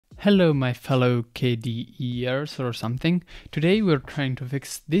Hello my fellow KDEers or something. Today we're trying to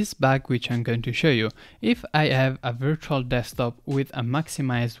fix this bug which I'm going to show you. If I have a virtual desktop with a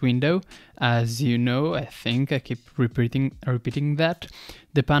maximized window, as you know, I think I keep repeating that,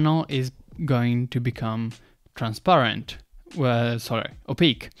 the panel is going to become transparent.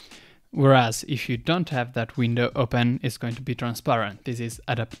 Opaque. Whereas if you don't have that window open, it's going to be transparent. This is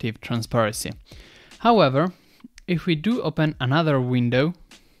adaptive transparency. However, if we do open another window,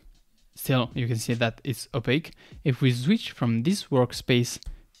 still you can see that it's opaque. If we switch from this workspace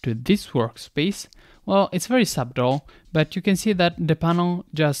to this workspace, well, it's very subtle, but you can see that the panel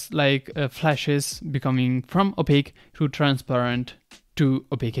just flashes, becoming from opaque to transparent to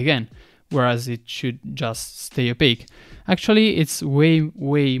opaque again, whereas it should just stay opaque. Actually, it's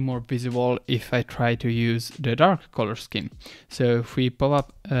way more visible if I try to use the dark color scheme. So if we pop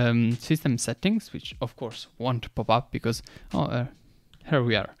up system settings, which of course won't pop up because, here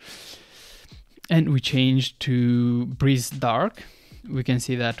we are. And we change to Breeze Dark. We can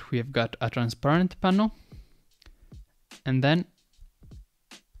see that we have got a transparent panel. And then,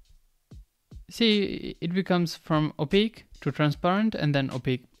 see, it becomes from opaque to transparent and then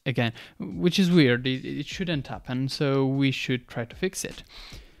opaque again, which is weird. It shouldn't happen, so we should try to fix it.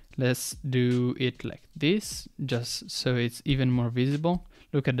 Let's do it like this, just so it's even more visible.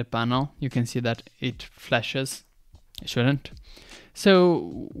 Look at the panel. You can see that it flashes. It shouldn't.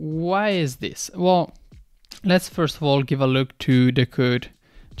 So why is this? Well, let's first of all give a look to the code.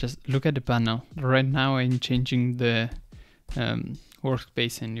 Just look at the panel. Right now I'm changing the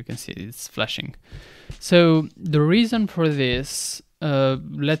workspace and you can see it's flashing. So the reason for this,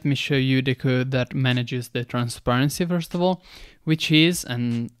 let me show you the code that manages the transparency first of all, which is,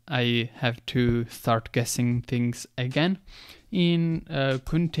 and I have to start guessing things again, in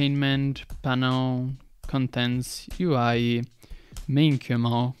containment, panel, contents, UI, main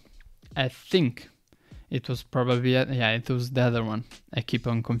QML. I think it was probably, it was the other one. I keep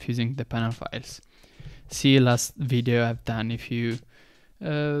on confusing the panel files. See last video I've done if you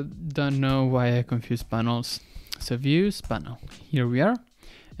don't know why I confuse panels. So views, panel, here we are.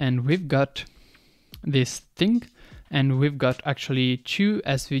 And we've got this thing, and we've got actually two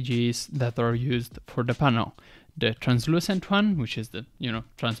SVGs that are used for the panel. The translucent one, which is the,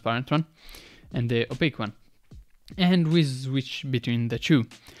 transparent one, and the opaque one. And we switch between the two.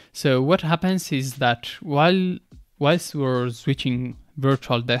 So what happens is that whilst we're switching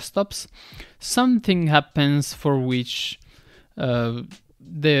virtual desktops, something happens for which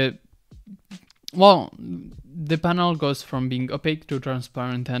the panel goes from being opaque to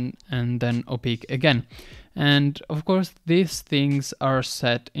transparent and then opaque again. And of course, these things are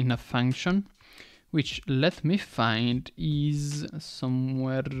set in a function, which, let me find, is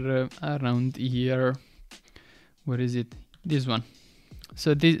somewhere around here. Where is it? This one.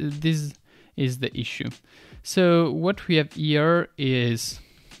 So this is the issue. So what we have here is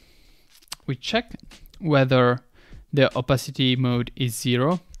we check whether the opacity mode is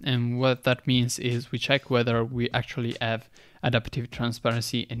 0, and what that means is we check whether we actually have adaptive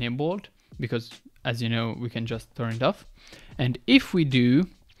transparency enabled, because as you know, we can just turn it off. And if we do,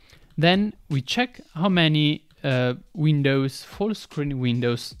 then we check how many windows, full screen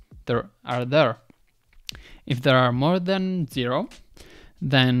windows there are. If there are more than 0,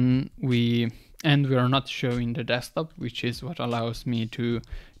 then we are not showing the desktop, which is what allows me to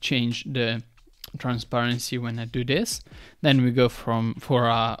change the transparency when I do this, then we go for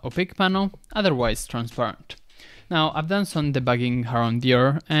a opaque panel, otherwise transparent. Now I've done some debugging around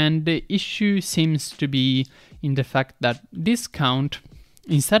here, and the issue seems to be in the fact that this count,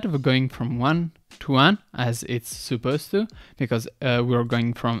 instead of going from 1 to 1 as it's supposed to, because we're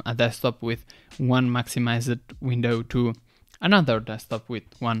going from a desktop with one maximized window to another desktop with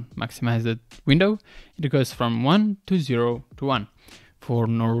one maximized window, it goes from 1 to 0 to 1 for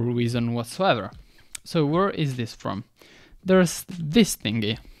no reason whatsoever. So where is this from? There's this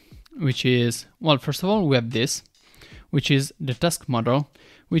thingy, which is, well, first of all, we have this, which is the task model,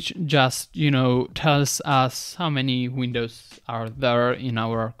 which just, tells us how many windows are there in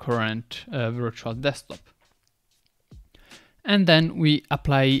our current virtual desktop. And then we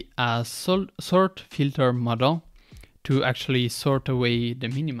apply a sort filter model to actually sort away the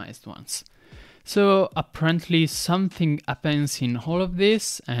minimized ones. So apparently something happens in all of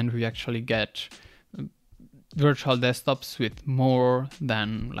this, and we actually get virtual desktops with more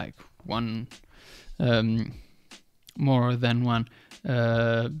than one.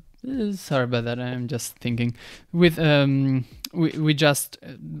 Sorry about that. I'm just thinking. With we just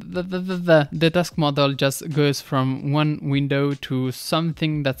the task model just goes from one window to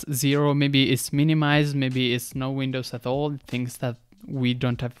something that's 0. Maybe it's minimized. Maybe it's no windows at all. Things that we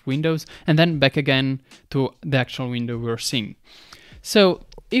don't have windows, and then back again to the actual window we're seeing. So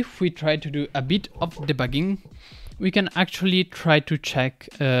if we try to do a bit of debugging, we can actually try to check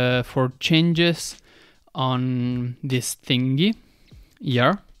for changes on this thingy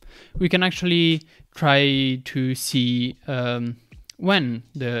here. We can actually try to see when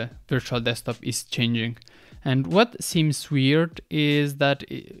the virtual desktop is changing. And what seems weird is that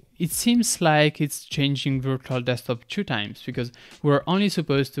it seems like it's changing virtual desktop 2 times, because we're only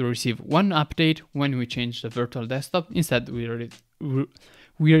supposed to receive 1 update when we change the virtual desktop. Instead, we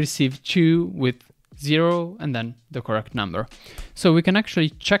receive 2 with 0 and then the correct number. So we can actually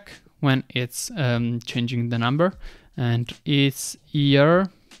check when it's changing the number, and it's here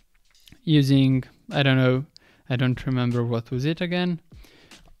using, I don't know, I don't remember what was it again.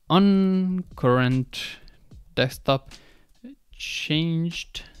 On current desktop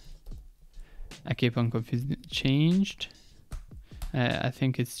changed. I keep on confusing. Changed. I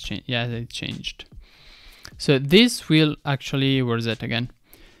think it's changed. Yeah, it changed. So this will actually, where is it again?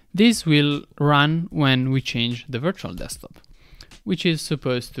 This will run when we change the virtual desktop, which is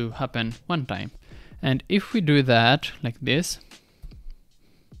supposed to happen 1 time. And if we do that like this,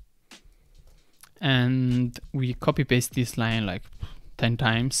 and we copy paste this line like 10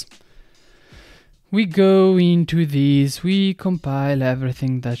 times, we go into this, we compile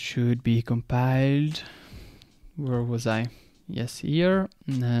everything that should be compiled. Where was I? Yes, here,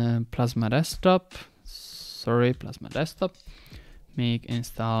 Plasma Desktop. Sorry, Plasma Desktop. Make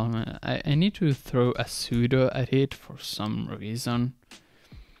install. I need to throw a sudo at it for some reason.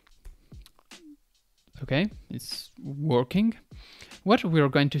 Okay, it's working. What we're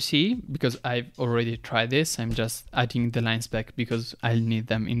going to see, because I've already tried this, I'm just adding the lines back because I'll need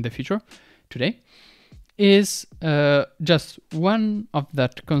them in the future today, is just one of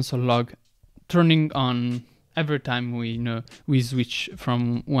that console log turning on every time we switch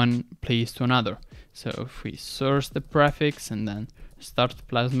from one place to another. So if we source the prefix and then start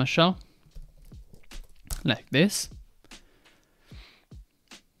Plasma Shell like this,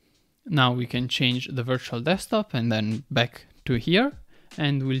 now we can change the virtual desktop and then back to here,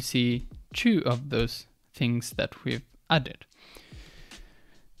 and we'll see 2 of those things that we've added.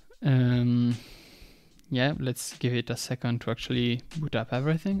 Yeah, let's give it a second to actually boot up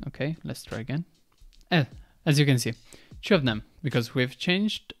everything. Okay, let's try again. As you can see, 2 of them, because we've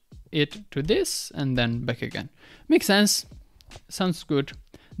changed it to this and then back again. Makes sense, sounds good.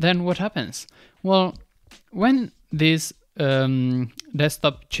 Then what happens? Well, when this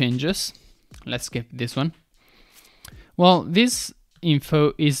desktop changes, let's skip this one. Well, this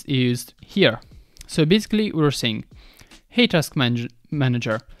info is used here. So basically we're saying, hey task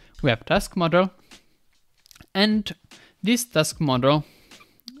manager, we have task model, and this task model,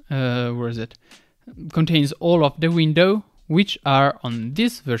 where is it? Contains all of the window which are on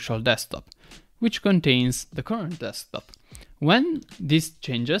this virtual desktop, which contains the current desktop. When this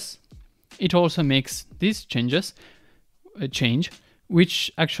changes, it also makes these changes change,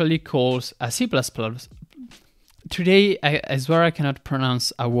 which actually calls a C++. Today, I swear I cannot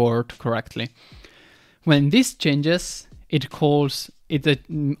pronounce a word correctly. When this changes, it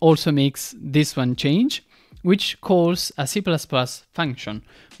also makes this one change, which calls a C++ function,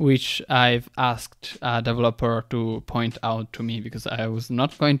 which I've asked a developer to point out to me because I was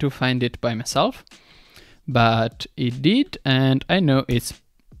not going to find it by myself, but it did, and I know it's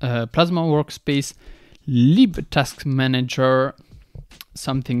Plasma Workspace lib task manager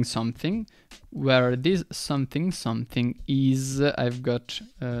something something, where this something something is, I've got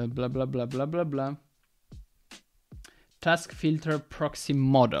blah blah blah blah blah blah, task filter proxy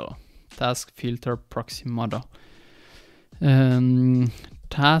model. Task filter proxy model.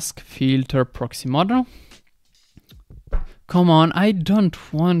 Task filter proxy model. Come on, I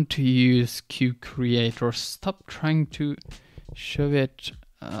don't want to use QCreator. Stop trying to show it.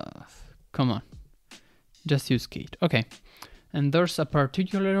 Come on, just use Kate. Okay, and there's a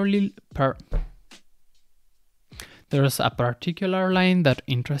particular line that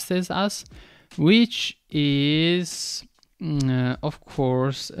interests us, which is of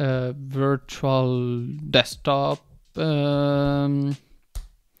course virtual desktop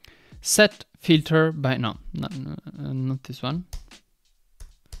set filter by not this one.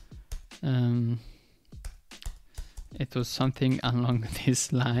 It was something along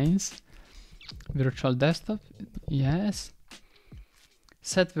these lines. Virtual desktop, yes.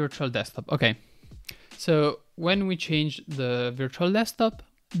 Set virtual desktop. Okay, so when we change the virtual desktop,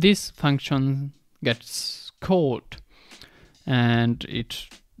 this function gets called, and it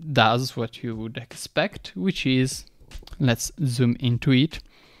does what you would expect, which is, let's zoom into it,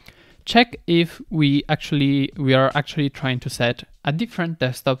 check if we are actually trying to set a different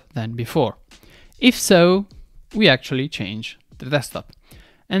desktop than before. If so, we actually change the desktop.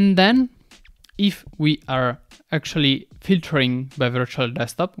 And then if we are actually filtering by virtual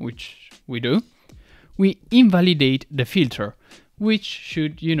desktop, which we do, we invalidate the filter, which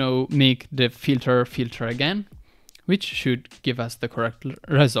should, make the filter again, which should give us the correct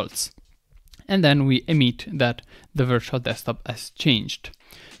results. And then we emit that the virtual desktop has changed.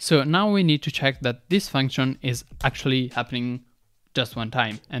 So now we need to check that this function is actually happening just one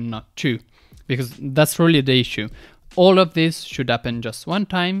time and not two, because that's really the issue. All of this should happen just one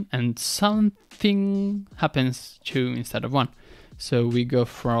time and something happens two instead of one. So we go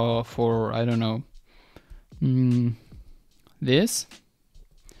for I don't know, this,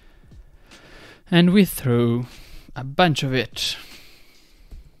 and we throw a bunch of it.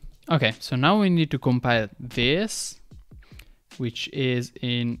 Okay, so now we need to compile this, which is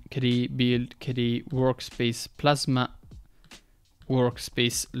in KDE build KDE workspace plasma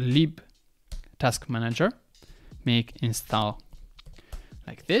workspace lib task manager, make install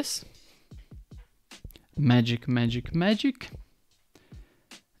like this, magic,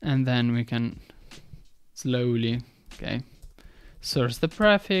 and then we can slowly, source the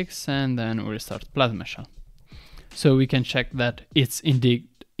prefix and then we restart Plasma Shell. So we can check that it's indeed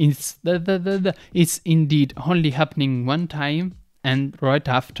only happening one time and right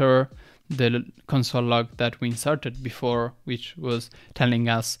after the console log that we inserted before, which was telling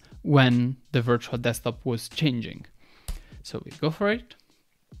us when the virtual desktop was changing. So we go for it,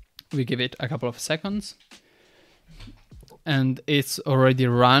 we give it a couple of seconds, and it's already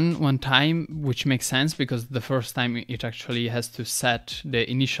run one time, which makes sense because the first time it actually has to set the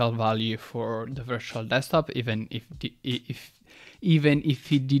initial value for the virtual desktop, even if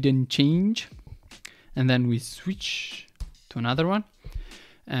it didn't change. And then we switch to another one.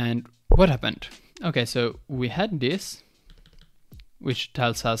 And what happened? Okay, so we had this, which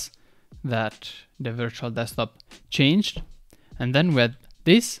tells us that the virtual desktop changed. And then we had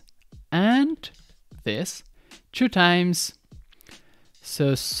this and this 2 times.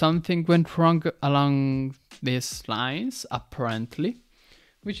 So something went wrong along these lines, apparently,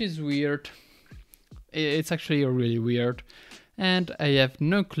 which is weird. It's actually really weird. And I have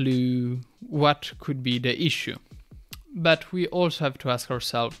no clue what could be the issue. But we also have to ask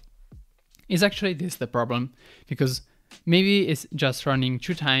ourselves, is actually this the problem? Because maybe it's just running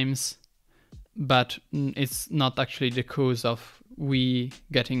 2 times, but it's not actually the cause of we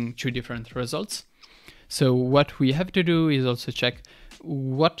getting 2 different results. So what we have to do is also check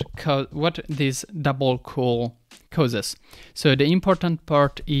what this double call causes. So the important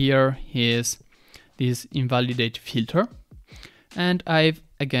part here is this invalidate filter. And I've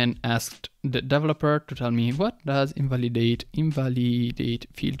again asked the developer to tell me what does invalidate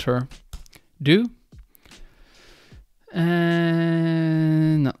filter do.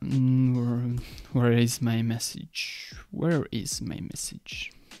 And where is my message?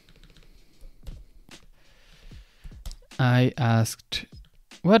 I asked,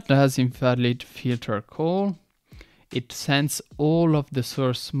 what does invalidate filter call? It sends all of the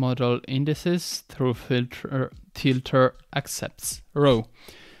source model indices through filter accepts row.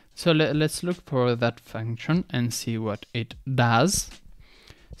 So let's look for that function and see what it does.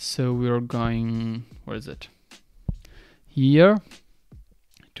 So we're going, where is it? Here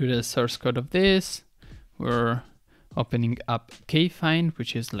to the source code of this. We're opening up kfind,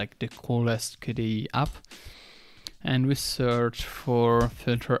 which is like the coolest KDE app. And we search for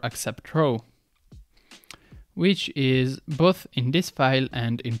filter accept row, which is both in this file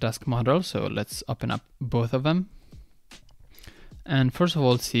and in task model. So let's open up both of them. And first of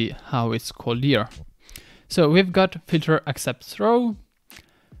all, see how it's called here. So we've got filter accepts row,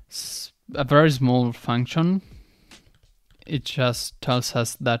 a very small function. It just tells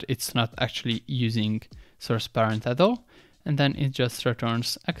us that it's not actually using source parent at all. And then it just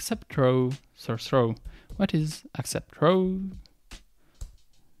returns accept row, source row. What is accept row?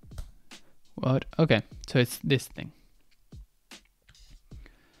 What? Okay, so it's this thing.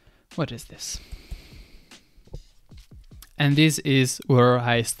 What is this? And this is where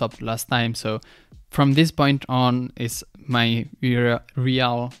I stopped last time. So from this point on is my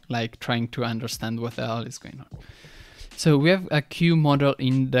real like trying to understand what the hell is going on. So we have a Q model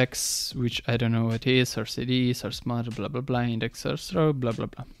index, which I don't know what it is, source ID, source model, blah, blah, blah, index source row, blah, blah,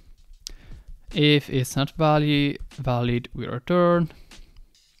 blah. If it's not valid, we return.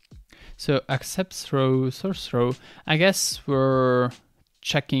 So accepts row, source row. I guess we're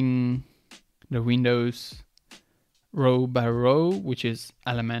checking the Windows row by row, which is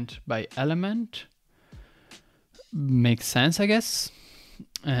element by element. Makes sense, I guess.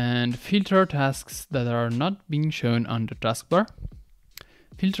 and filter tasks that are not being shown on the taskbar.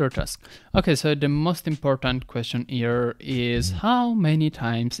 Filter task. Okay, so the most important question here is how many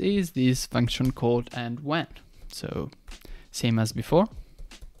times is this function called and when? So same as before.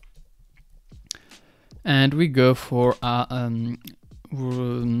 And we go for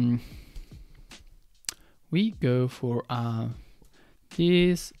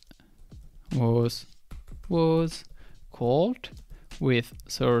this was called with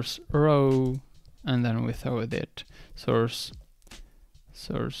source row, and then we throw it source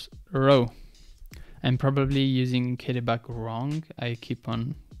row. I'm probably using kdebug wrong. I keep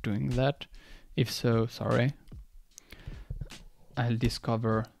on doing that. If so, sorry. I'll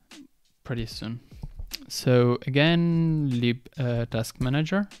discover pretty soon. So again, lib task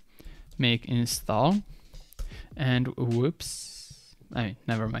manager, make install, and whoops,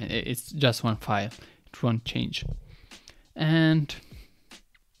 never mind. It's just one file. It won't change. And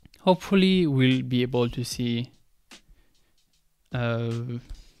hopefully we'll be able to see.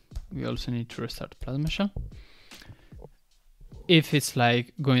 We also need to restart Plasma Shell. If it's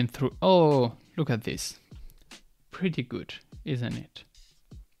like going through, oh, look at this. Pretty good, isn't it?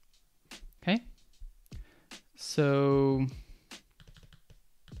 Okay. So,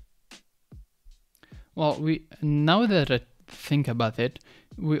 well, now that I think about it,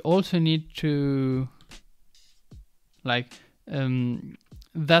 we also need to, like,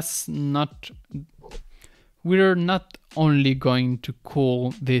 we're not only going to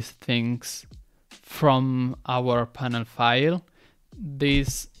call these things from our panel file.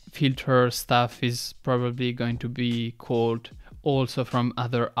 This filter stuff is probably going to be called also from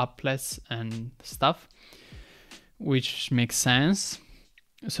other applets and stuff, which makes sense.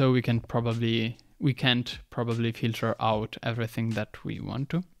 So we can't probably filter out everything that we want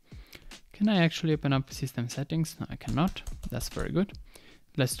to. Can I actually open up system settings? No, I cannot. That's very good.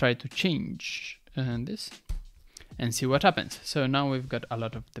 Let's try to change this and see what happens. So now we've got a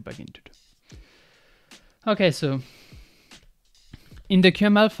lot of debugging to do. Okay, so in the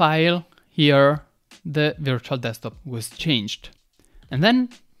QML file here, the virtual desktop was changed. And then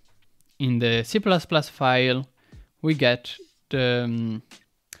in the C++ file, we get the,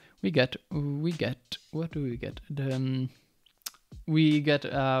 what do we get? We get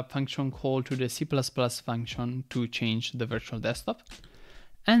a function call to the C++ function to change the virtual desktop.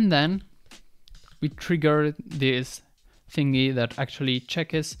 And then we trigger this thingy that actually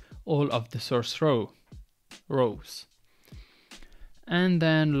checks all of the source rows. And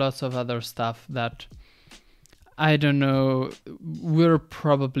then lots of other stuff that, I don't know, we're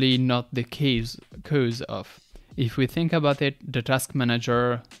probably not the cause of. If we think about it, the task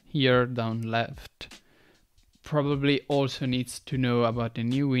manager here down left probably also needs to know about the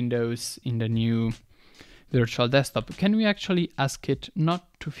new windows in the new virtual desktop. Can we actually ask it not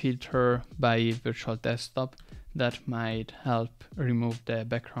to filter by virtual desktop? That might help remove the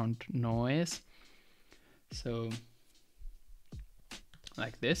background noise. So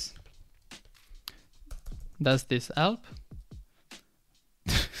like this. Does this help?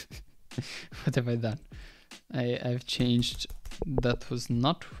 What have I done? I've changed. That was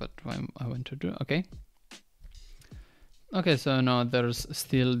not what I want to do. Okay. Okay, so now there's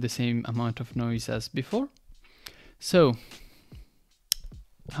still the same amount of noise as before. So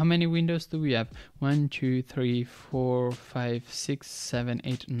how many windows do we have? 1, 2, 3, 4, 5, 6, 7,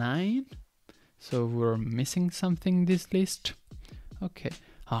 8, 9. So we're missing something this list. Okay.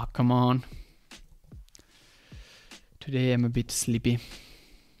 Ah, come on. Today I'm a bit sleepy.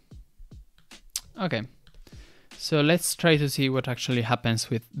 Okay. So let's try to see what actually happens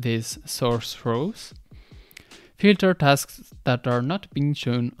with these source rows. Filter tasks that are not being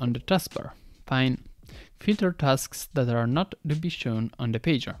shown on the taskbar. Fine. Filter tasks that are not to be shown on the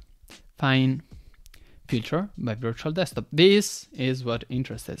pager. Fine. Filter by virtual desktop. This is what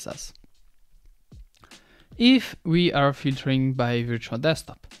interests us. If we are filtering by virtual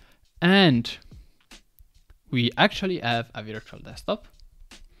desktop and we actually have a virtual desktop,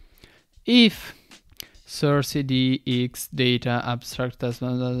 if source id x data abstract as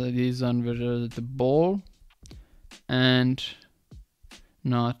is on the ball and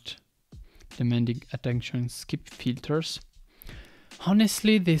not demanding attention skip filters.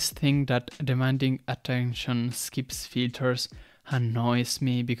 Honestly, this thing that demanding attention skips filters annoys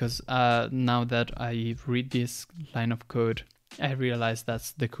me because now that I read this line of code, I realize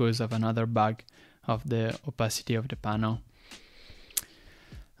that's the cause of another bug of the opacity of the panel.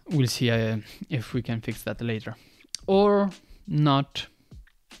 We'll see if we can fix that later. Or not.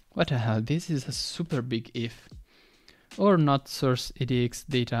 What the hell? This is a super big if. Or not source edx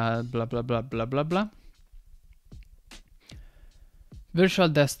data blah blah blah blah blah blah. Virtual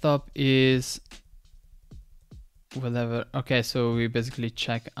desktop is whatever. Okay, so we basically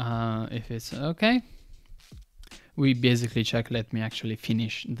check if it's okay. We basically check, let me actually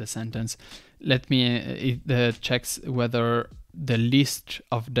finish the sentence. Let me, it checks whether the list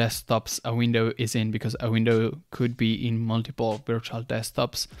of desktops a window is in, because a window could be in multiple virtual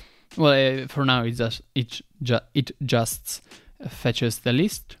desktops. Well, for now it just fetches the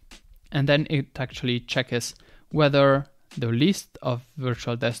list, and then it actually checks whether the list of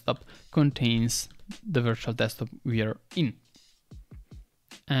virtual desktop contains the virtual desktop we are in.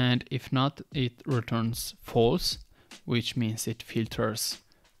 And if not, it returns false, which means it filters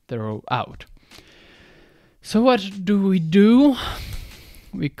the row out. So what do? We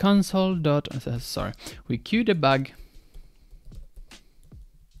we qdebug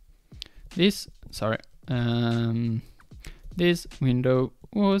this, this window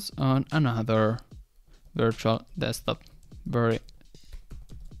was on another virtual desktop. Very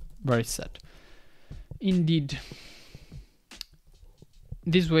sad. Indeed.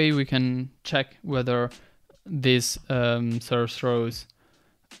 This way we can check whether these source rows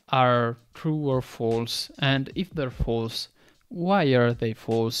are true or false, and if they're false, why are they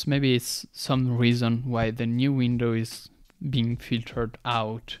false? Maybe it's some reason why the new window is being filtered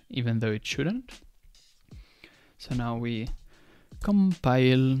out even though it shouldn't. So now we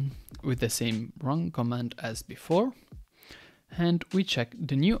compile with the same run command as before, and we check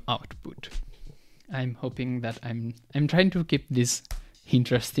the new output. I'm hoping that I'm trying to keep this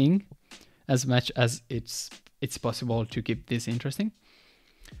interesting as much as it's possible to keep this interesting.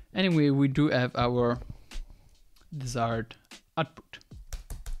 Anyway, we do have our desired output,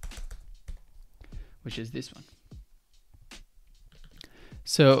 which is this one.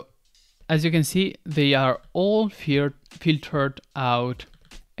 So as you can see, they are all filtered out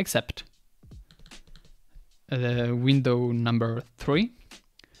except the window number 3,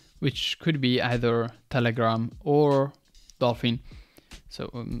 which could be either Telegram or Dolphin. So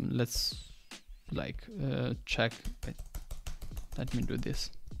let's check. Wait, let me do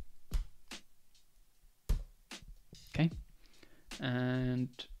this. Okay, and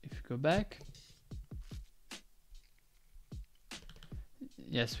if you go back,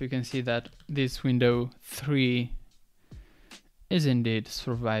 yes, we can see that this window 3 is indeed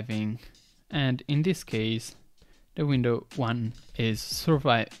surviving, and in this case the window 1 is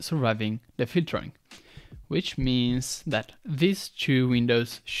surviving the filtering, which means that these two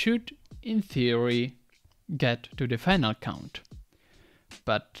windows should, in theory, get to the final count.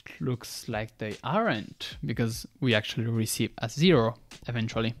 But looks like they aren't, because we actually receive a 0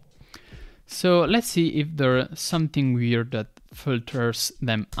 eventually. So let's see if there's something weird that filters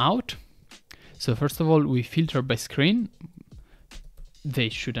them out. So first of all, we filter by screen. They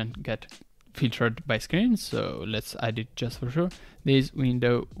shouldn't get filtered by screen, so let's add it just for sure. This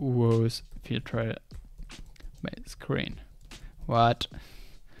window was filtered by screen. What?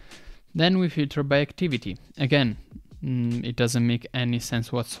 Then we filter by activity. Again, it doesn't make any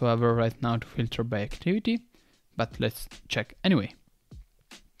sense whatsoever right now to filter by activity, but let's check anyway.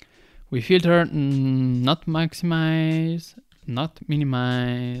 We filter not maximize, not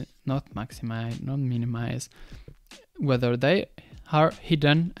minimize, not maximize, not minimize, whether they are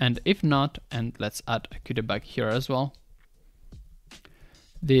hidden, and if not, and let's add a qdebug here as well.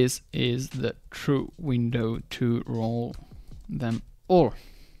 This is the true window to roll them all.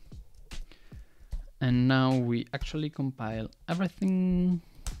 And now we actually compile everything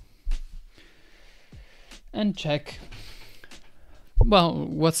and check, well,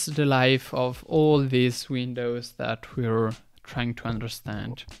 what's the life of all these windows that we're trying to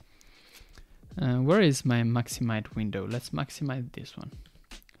understand. Where is my maximize window? Let's maximize this one,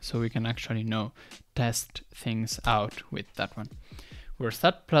 so we can actually test things out with that one. We'll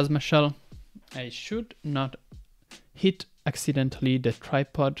start Plasma Shell. I should not hit accidentally the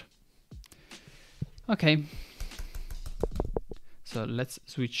tripod. Okay, so let's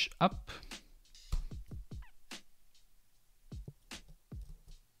switch up.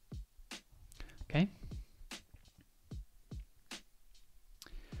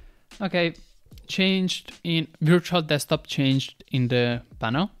 Okay, changed in virtual desktop, changed in the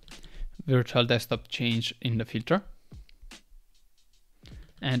panel, virtual desktop changed in the filter.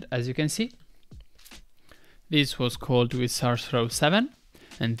 And as you can see, this was called with source row 7,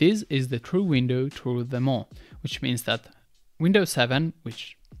 and this is the true window through them all, which means that Windows 7,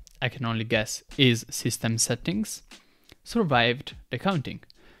 which I can only guess is system settings, survived the counting.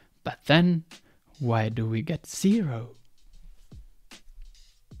 But then, why do we get 0?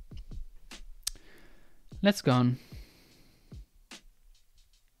 Let's go on.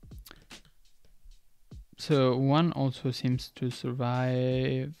 So one also seems to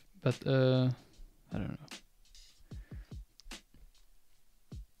survive, but I don't know.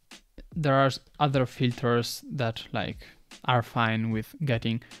 There are other filters that like are fine with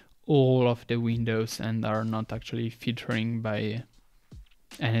getting all of the windows and are not actually filtering by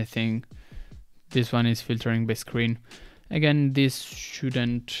anything. This one is filtering by screen. Again, this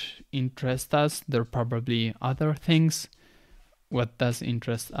shouldn't interest us. There are probably other things. What does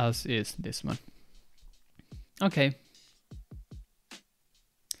interest us is this one. Okay.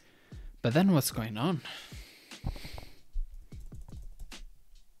 But then what's going on?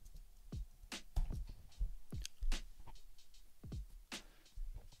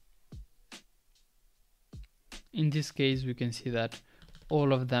 In this case, we can see that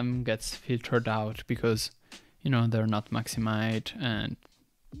all of them gets filtered out because, you know, they're not maximized, and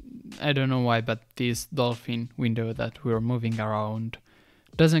I don't know why, but this dolphin window that we're moving around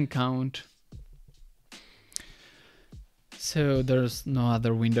doesn't count. So there's no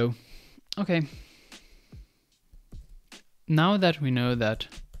other window. Okay. Now that we know that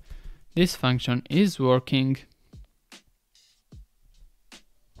this function is working,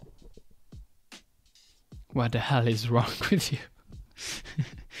 what the hell is wrong with you?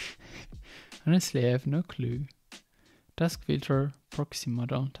 Honestly, I have no clue. Task filter, proxy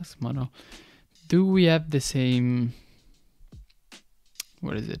model, task model. Do we have the same...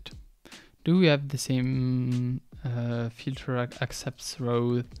 What is it? Do we have the same filter accepts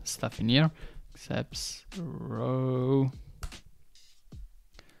row stuff in here? Accepts row.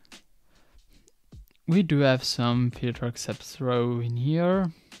 We do have some filter accepts row in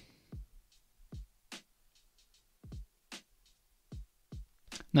here.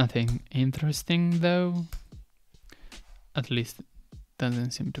 Nothing interesting though. At least it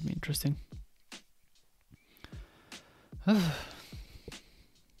doesn't seem to be interesting.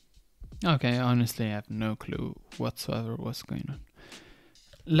 Okay, honestly, I have no clue whatsoever what's going on.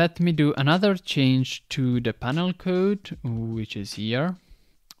 Let me do another change to the panel code, which is here,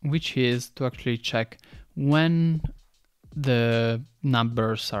 which is to actually check when the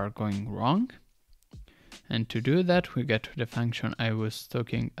numbers are going wrong. And to do that, we get to the function I was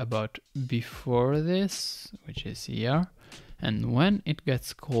talking about before this, which is here. And when it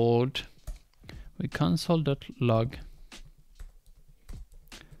gets called, we console.log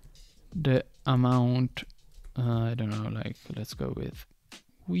the amount, I don't know, like let's go with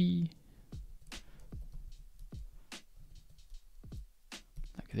like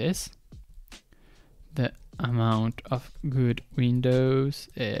this. The amount of good windows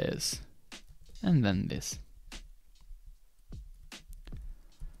is, and then this.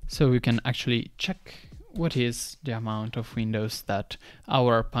 So we can actually check what is the amount of windows that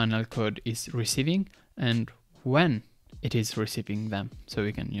our panel code is receiving and when it is receiving them. So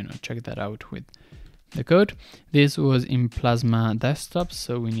we can, you know, check that out with the code. This was in Plasma Desktop,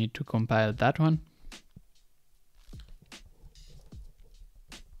 so we need to compile that one.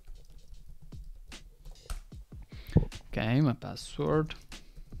 Okay, my password.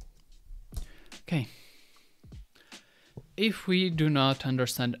 Okay. If we do not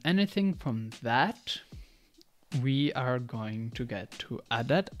understand anything from that, we are going to get to a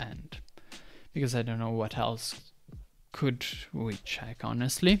dead end, because I don't know what else could we check,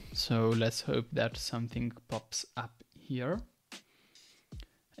 honestly. So let's hope that something pops up here.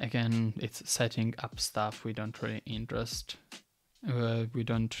 Again, it's setting up stuff we don't really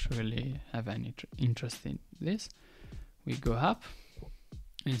have any interest in this. We go up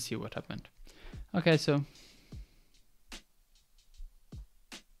and see what happened. Okay, so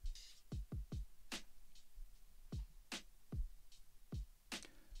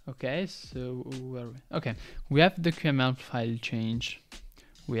okay, so where are we? Okay, we have the QML file change.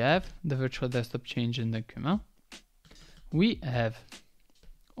 We have the virtual desktop change in the QML. We have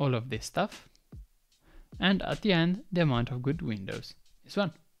all of this stuff. And at the end, the amount of good windows is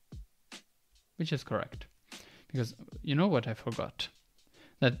 1, which is correct. Because you know what I forgot?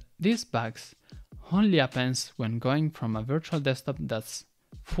 That these bugs only happens when going from a virtual desktop that's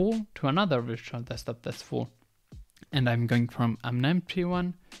full to another virtual desktop that's full. And I'm going from an empty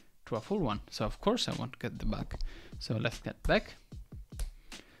one to a full one. So of course I want to get the bug. So let's get back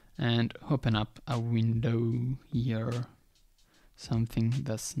and open up a window here. Something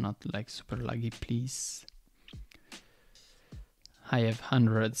that's not like super laggy, please. I have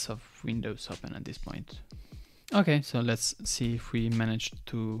hundreds of windows open at this point. Okay, so let's see if we managed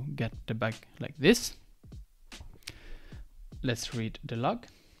to get the bug like this. Let's read the log.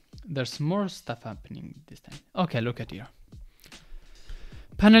 There's more stuff happening this time. Okay, look at here.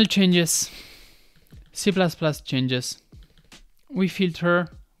 Panel changes, C++ changes. We filter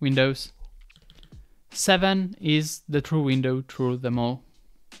windows. 7 is the true window through them all.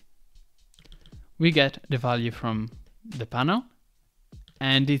 We get the value from the panel,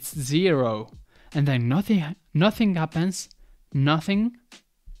 and it's 0. And then nothing happens, nothing,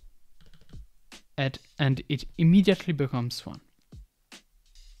 and it immediately becomes 1.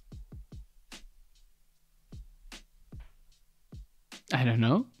 I don't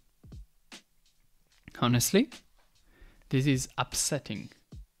know. Honestly, this is upsetting.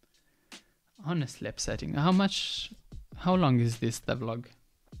 Honestly upsetting. How long is this devlog?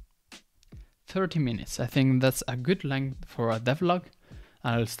 30 minutes. I think that's a good length for a devlog.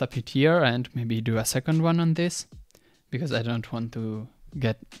 I'll stop it here and maybe do a second one on this, because I don't want to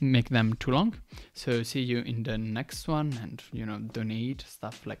make them too long. So see you in the next one, and donate,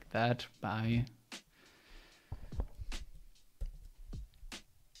 stuff like that. Bye.